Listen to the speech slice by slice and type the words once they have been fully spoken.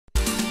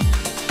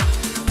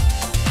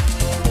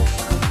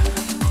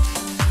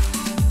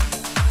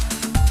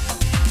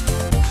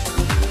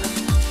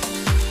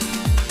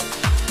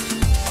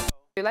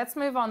let's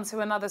move on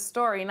to another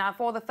story. Now,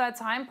 for the third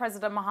time,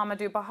 President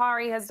Muhammadu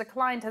Buhari has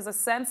declined his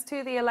assent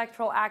to the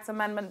Electoral Act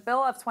Amendment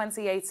Bill of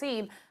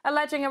 2018,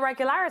 alleging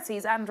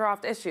irregularities and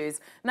draft issues.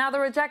 Now,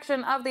 the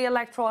rejection of the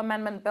Electoral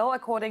Amendment Bill,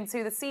 according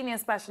to the Senior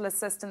Special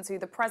Assistant to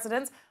the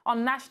President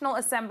on National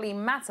Assembly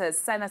Matters,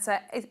 Senator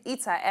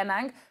Ita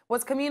Enang,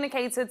 was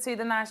communicated to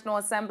the National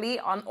Assembly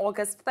on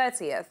August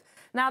 30th.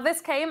 Now,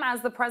 this came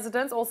as the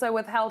president also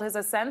withheld his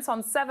assent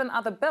on 7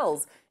 other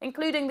bills,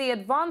 including the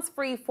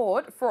Advance-Free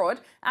Fraud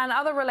and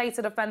Other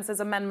Related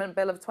Offences Amendment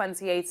Bill of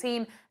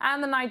 2018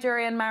 and the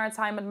Nigerian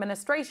Maritime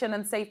Administration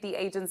and Safety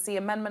Agency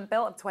Amendment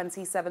Bill of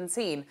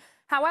 2017.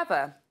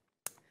 However,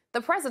 the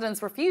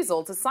president's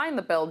refusal to sign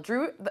the bill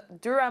drew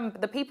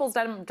the People's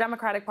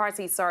Democratic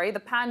Party,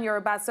 the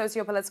Pan-Yoruba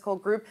socio-political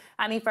group,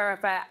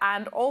 Aniferife,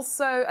 and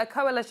also a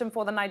coalition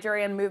for the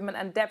Nigerian movement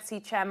and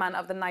deputy chairman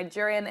of the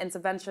Nigerian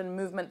Intervention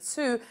Movement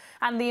 2,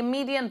 and the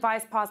immediate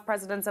vice-past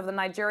presidents of the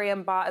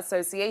Nigerian Bar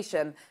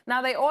Association.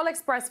 Now, they all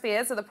expressed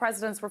fears that the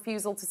president's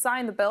refusal to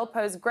sign the bill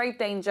posed grave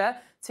danger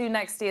to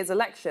next year's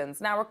elections.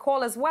 Now,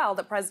 recall as well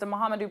that President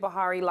Muhammadu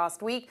Buhari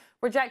last week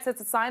rejected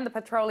to sign the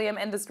Petroleum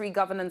Industry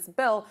Governance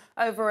Bill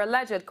over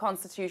alleged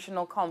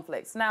constitutional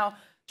conflicts. Now,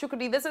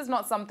 Chukwudi, this is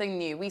not something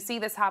new. We see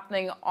this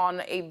happening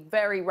on a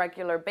very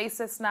regular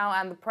basis now,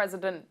 and the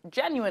president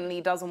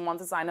genuinely doesn't want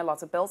to sign a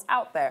lot of bills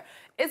out there.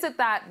 Is it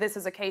that this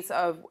is a case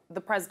of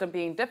the president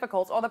being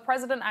difficult, or the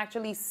president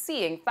actually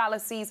seeing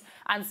fallacies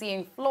and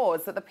seeing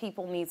flaws that the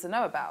people need to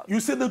know about?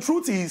 You see, the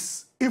truth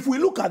is, if we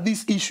look at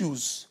these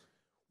issues,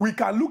 we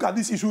can look at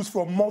these issues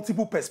from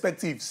multiple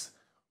perspectives.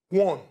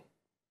 One,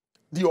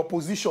 the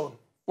opposition,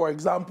 for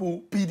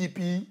example,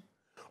 PDP,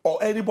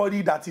 or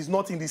anybody that is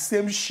not in the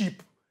same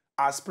ship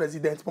as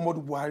President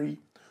Muhammadu Buhari.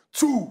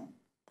 2,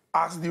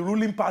 as the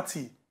ruling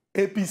party,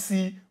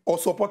 APC, or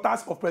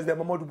supporters of President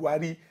Muhammadu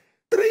Buhari.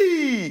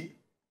 3,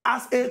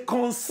 as a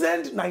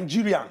concerned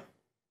Nigerian.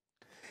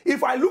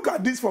 If I look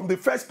at this from the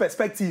first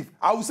perspective,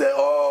 I will say,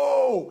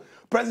 oh,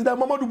 President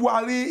Muhammadu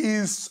Buhari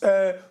is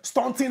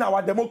stunting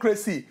our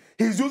democracy.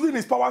 He's using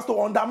his powers to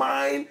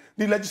undermine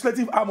the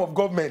legislative arm of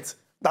government.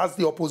 That's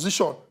the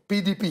opposition,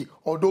 PDP,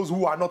 or those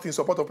who are not in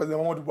support of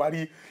President Muhammadu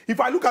Buhari.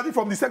 If I look at it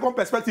from the second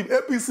perspective,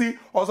 APC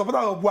or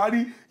supporters of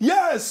Buhari,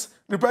 yes,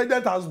 the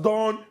president has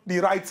done the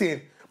right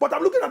thing. But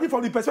I'm looking at it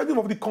from the perspective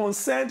of the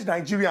concerned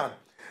Nigerian.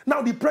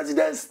 Now, the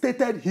president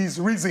stated his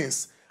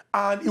reasons,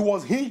 and it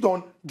was hinged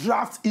on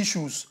draft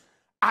issues.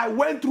 I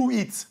went through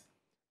it,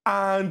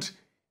 and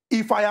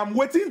if I am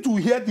waiting to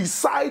hear the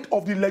side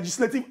of the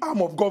legislative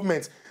arm of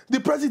government, the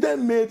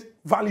president made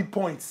valid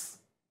points.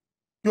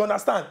 You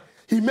understand?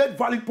 He made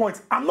valid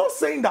points. I'm not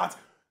saying that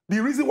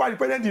the reason why the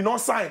president did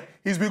not sign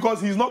is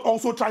because he's not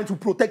also trying to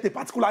protect a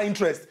particular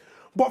interest.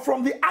 But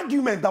from the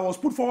argument that was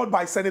put forward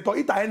by Senator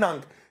Ita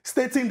Enang,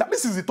 stating that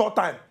this is the third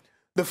time.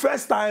 The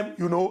first time,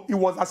 you know, it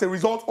was as a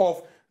result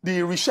of the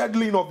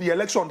rescheduling of the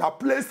election that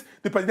placed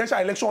the presidential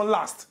election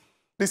last.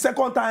 The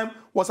second time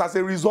was as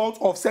a result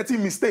of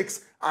certain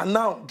mistakes and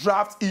now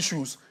draft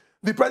issues.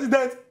 The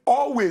president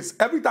always,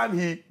 every time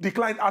he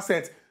declined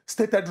assent,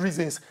 stated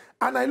reasons.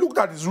 And I looked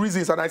at his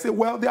reasons and I said,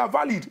 well, they are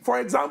valid. For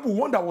example,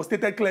 one that was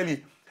stated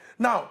clearly.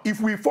 Now, if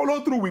we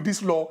follow through with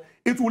this law,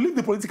 it will leave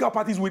the political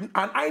parties with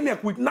an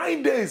INEC with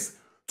 9 days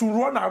to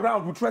run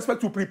around with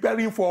respect to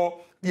preparing for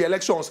the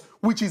elections,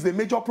 which is a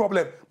major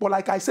problem. But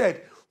like I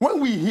said, when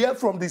we hear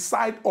from the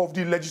side of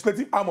the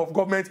legislative arm of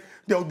government,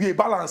 there will be a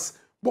balance.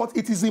 But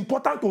it is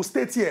important to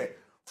state here,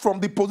 from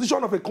the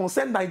position of a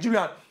concerned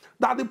Nigerian,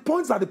 that the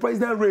points that the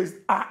president raised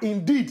are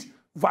indeed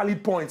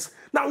valid points.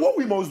 Now, what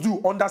we must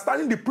do,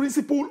 understanding the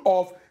principle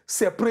of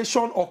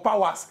separation of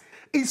powers,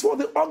 is for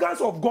the organs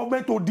of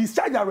government to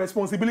discharge their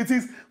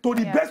responsibilities to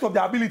the best of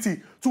their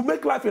ability to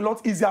make life a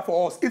lot easier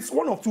for us. It's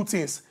one of two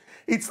things.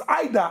 It's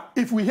either,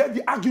 if we hear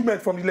the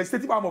argument from the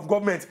legislative arm of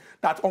government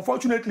that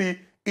unfortunately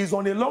is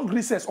on a long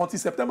recess until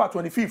September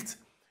 25th,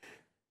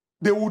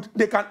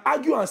 they can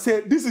argue and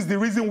say, this is the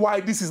reason why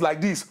this is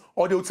like this.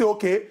 Or they would say,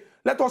 okay,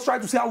 let us try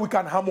to see how we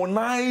can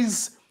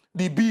harmonize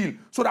the bill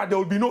so that there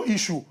will be no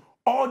issue.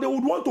 Or they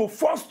would want to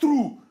force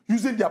through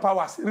using their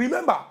powers.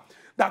 Remember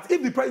that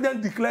if the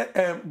president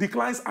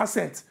declines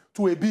assent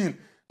to a bill,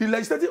 the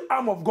legislative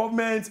arm of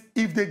government,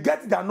 if they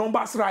get their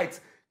numbers right,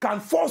 can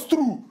force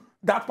through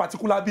that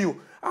particular bill.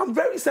 I'm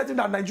very certain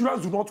that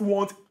Nigerians do not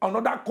want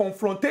another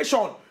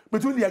confrontation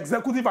between the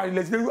executive and the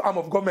legislative arm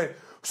of government.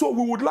 So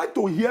we would like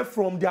to hear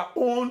from their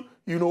own,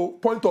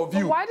 point of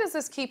view. But why does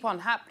this keep on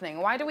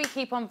happening? Why do we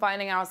keep on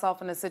finding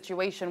ourselves in a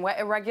situation where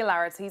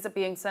irregularities are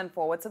being sent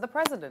forward to the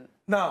president?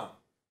 Now,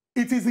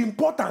 it is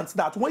important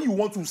that when you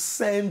want to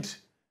send,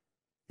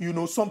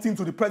 something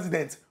to the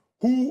president,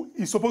 who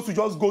is supposed to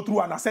just go through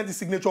and assent his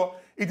signature,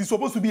 it is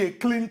supposed to be a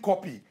clean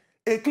copy.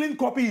 A clean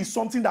copy is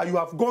something that you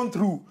have gone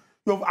through,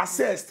 you have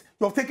assessed,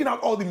 you have taken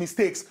out all the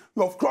mistakes,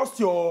 you have crossed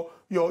your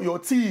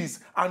T's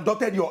and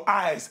dotted your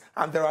I's,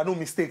 and there are no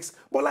mistakes.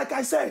 But like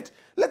I said,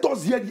 let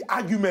us hear the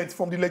argument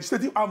from the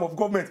legislative arm of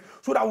government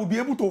so that we'll be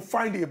able to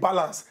find a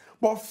balance.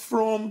 But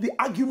from the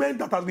argument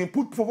that has been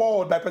put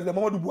forward by President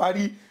Muhammadu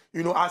Buhari,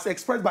 as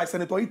expressed by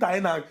Senator Ita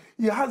Enang,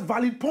 he has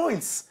valid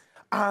points.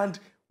 And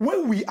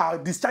when we are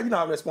discharging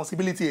our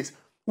responsibilities,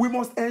 we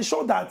must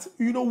ensure that,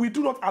 we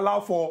do not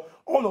allow for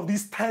all of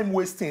this time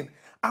wasting,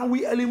 and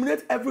we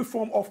eliminate every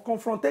form of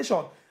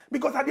confrontation.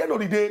 Because at the end of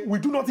the day, we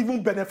do not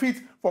even benefit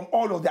from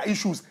all of their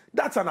issues.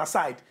 That's an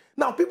aside.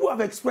 Now, people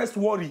have expressed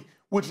worry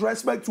with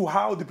respect to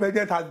how the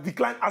president has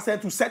declined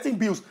assent to certain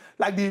bills,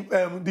 like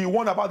the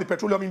one about the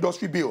petroleum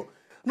industry bill.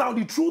 Now,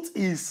 the truth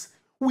is,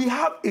 we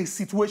have a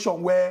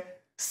situation where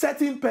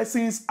certain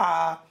persons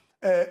are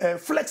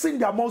flexing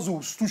their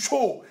muscles to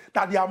show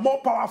that they are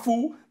more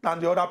powerful than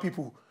the other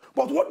people.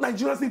 But what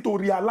Nigerians need to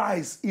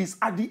realize is,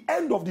 at the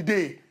end of the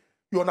day,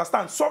 you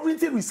understand,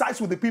 sovereignty resides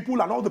with the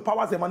people and all the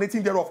powers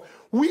emanating thereof.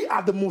 We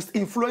are the most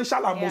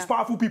influential and most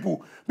powerful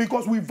people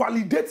because we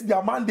validate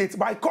their mandates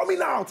by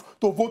coming out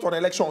to vote on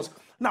elections.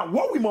 Now,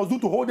 what we must do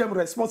to hold them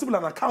responsible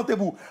and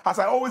accountable, as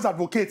I always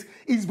advocate,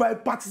 is by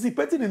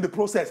participating in the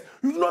process.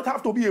 You do not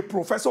have to be a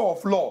professor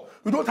of law.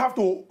 You don't have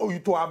to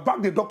have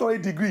backed a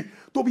doctorate degree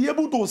to be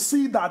able to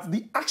see that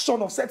the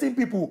action of certain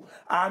people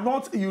are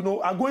not,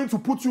 are going to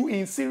put you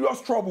in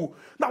serious trouble.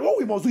 Now, what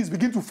we must do is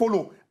begin to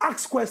follow,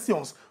 ask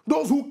questions.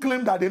 Those who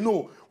claim that they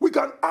know, we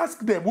can ask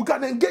them, we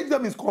can engage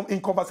them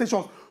in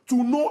conversations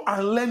to know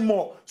and learn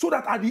more, so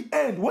that at the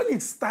end, when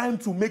it's time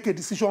to make a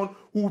decision,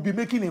 we will be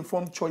making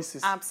informed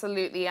choices.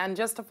 Absolutely. And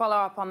just to follow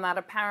up on that,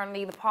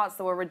 apparently the parts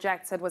that were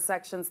rejected were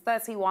sections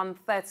 31,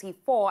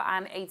 34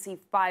 and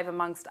 85,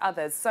 amongst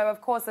others. So,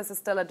 of course, this is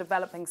still a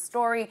developing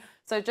story.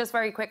 So just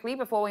very quickly,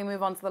 before we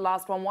move on to the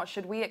last one, what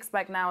should we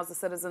expect now as the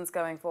citizens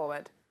going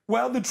forward?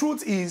 Well, the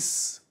truth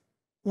is,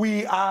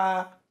 we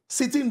are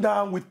sitting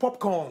down with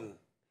popcorn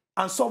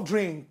and soft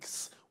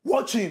drinks,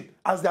 watching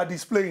as they are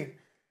displaying.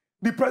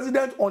 The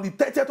president on the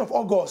 30th of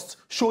August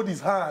showed his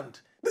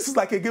hand. This is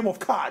like a game of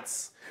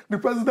cards. The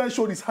president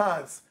showed his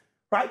hands.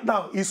 Right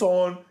now, he's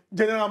on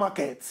general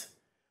market.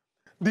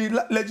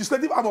 The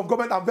legislative arm of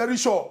government, I'm very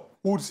sure,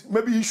 would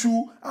maybe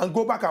issue and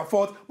go back and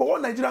forth. But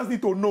what Nigerians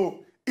need to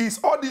know is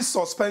all this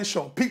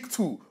suspension, pick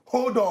two,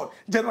 hold on,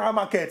 general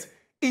market,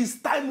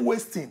 is time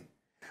wasting.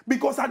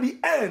 Because at the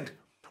end,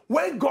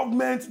 when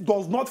government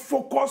does not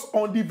focus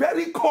on the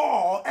very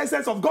core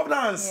essence of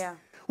governance,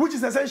 which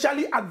is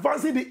essentially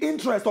advancing the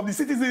interest of the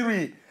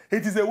citizenry,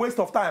 it is a waste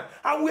of time.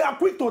 And we are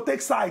quick to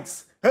take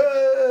sides.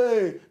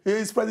 Hey,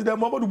 is President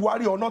Muhammadu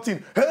Buhari or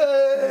nothing?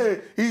 Hey,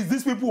 is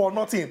these people or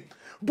nothing?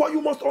 But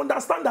you must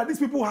understand that these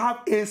people have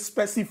a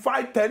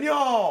specified tenure.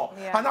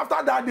 And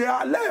after that, they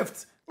are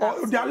left.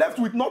 Or they are left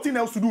with nothing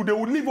else to do. They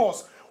will leave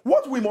us.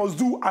 What we must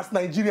do as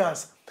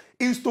Nigerians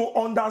is to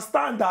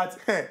understand that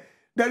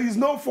there is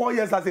no 4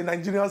 years as a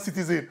Nigerian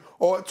citizen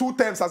or 2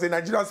 terms as a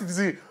Nigerian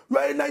citizen. We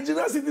are a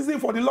Nigerian citizen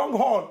for the long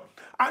haul.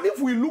 And if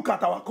we look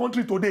at our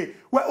country today,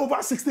 where over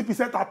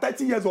 60% are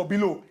 30 years or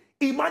below,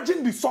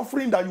 imagine the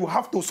suffering that you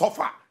have to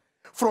suffer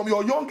from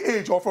your young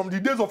age or from the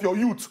days of your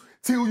youth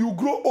till you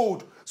grow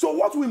old. So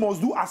what we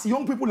must do as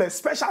young people,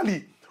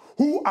 especially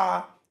who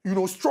are,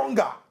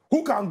 stronger,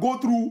 who can go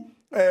through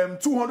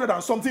 200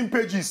 and something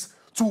pages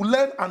to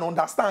learn and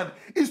understand,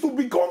 is to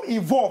become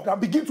involved and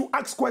begin to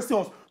ask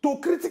questions, to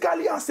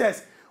critically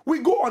assess. We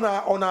go on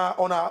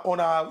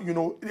our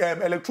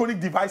electronic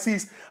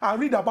devices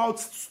and read about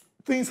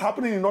things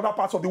happening in other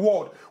parts of the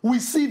world. We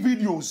see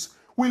videos,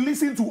 we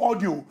listen to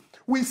audio,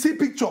 we see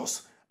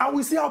pictures, and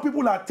we see how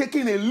people are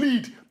taking a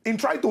lead in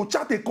trying to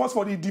chart a course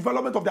for the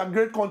development of their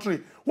great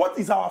country. What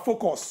is our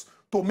focus?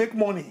 To make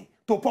money,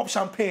 to pop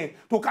champagne,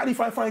 to carry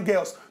fine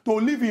girls, to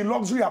live in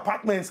luxury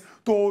apartments,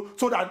 so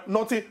that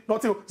nothing,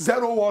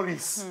 zero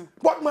worries.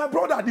 But my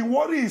brother, the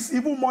worry is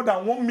even more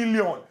than 1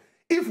 million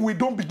if we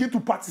don't begin to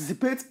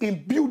participate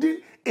in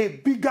building a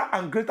bigger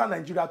and greater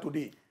Nigeria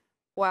today.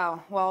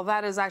 Wow, well,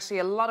 that is actually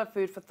a lot of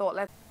food for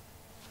thought.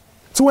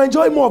 To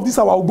enjoy more of these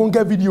our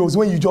Ubonge videos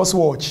when you just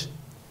watch,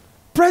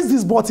 press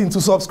this button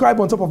to subscribe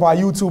on top of our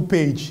YouTube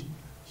page.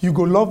 You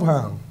go love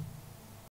her.